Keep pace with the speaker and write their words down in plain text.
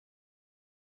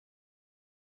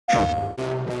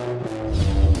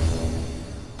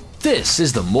This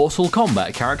is the Mortal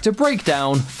Kombat character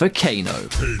breakdown for Kano,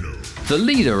 the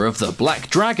leader of the Black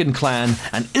Dragon clan,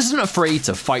 and isn't afraid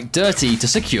to fight dirty to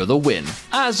secure the win,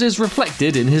 as is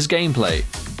reflected in his gameplay.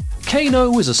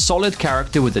 Kano is a solid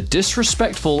character with a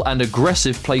disrespectful and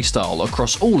aggressive playstyle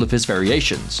across all of his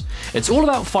variations. It's all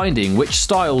about finding which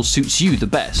style suits you the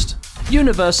best.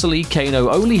 Universally, Kano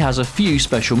only has a few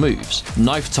special moves,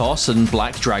 Knife Toss and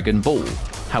Black Dragon Ball.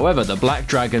 However, the Black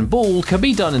Dragon Ball can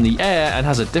be done in the air and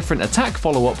has a different attack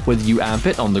follow-up whether you amp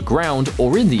it on the ground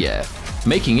or in the air,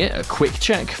 making it a quick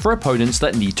check for opponents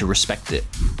that need to respect it.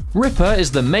 Ripper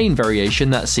is the main variation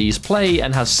that sees play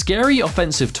and has scary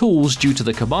offensive tools due to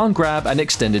the command grab and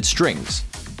extended strings.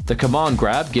 The command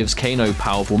grab gives Kano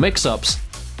powerful mix-ups,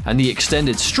 and the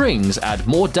extended strings add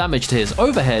more damage to his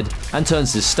overhead and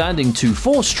turns his standing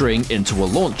 2-4 string into a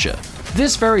launcher.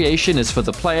 This variation is for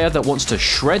the player that wants to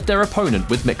shred their opponent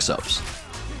with mix-ups.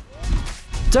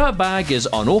 Dirtbag is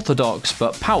unorthodox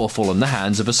but powerful in the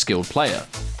hands of a skilled player.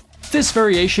 This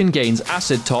variation gains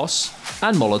Acid Toss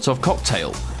and Molotov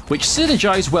Cocktail, which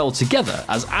synergize well together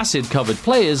as acid-covered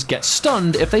players get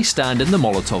stunned if they stand in the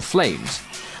Molotov flames,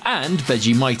 and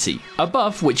Vegemite, a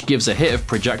buff which gives a hit of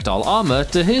projectile armor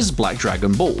to his Black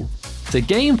Dragon Ball. The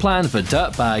game plan for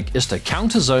Dirtbag is to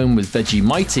counter zone with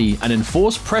Vegemite and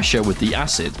enforce pressure with the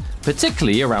acid,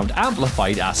 particularly around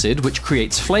amplified acid, which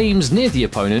creates flames near the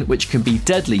opponent which can be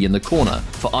deadly in the corner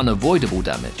for unavoidable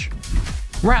damage.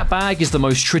 Ratbag is the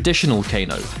most traditional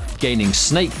Kano, gaining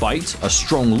Snake Bite, a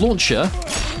strong launcher,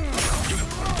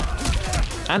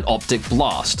 and Optic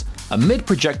Blast, a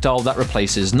mid-projectile that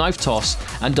replaces Knife Toss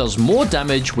and does more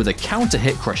damage with a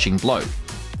counter-hit crushing blow.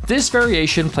 This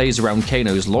variation plays around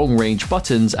Kano's long-range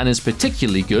buttons and is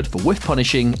particularly good for whiff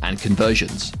punishing and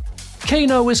conversions.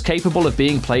 Kano is capable of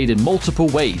being played in multiple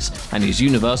ways, and his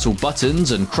universal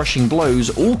buttons and crushing blows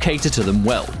all cater to them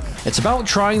well. It's about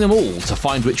trying them all to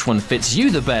find which one fits you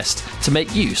the best to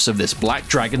make use of this Black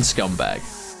Dragon scumbag.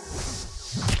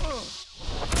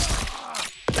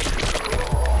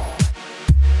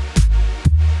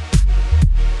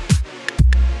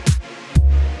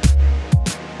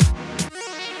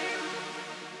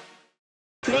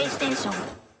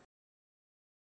 PlayStation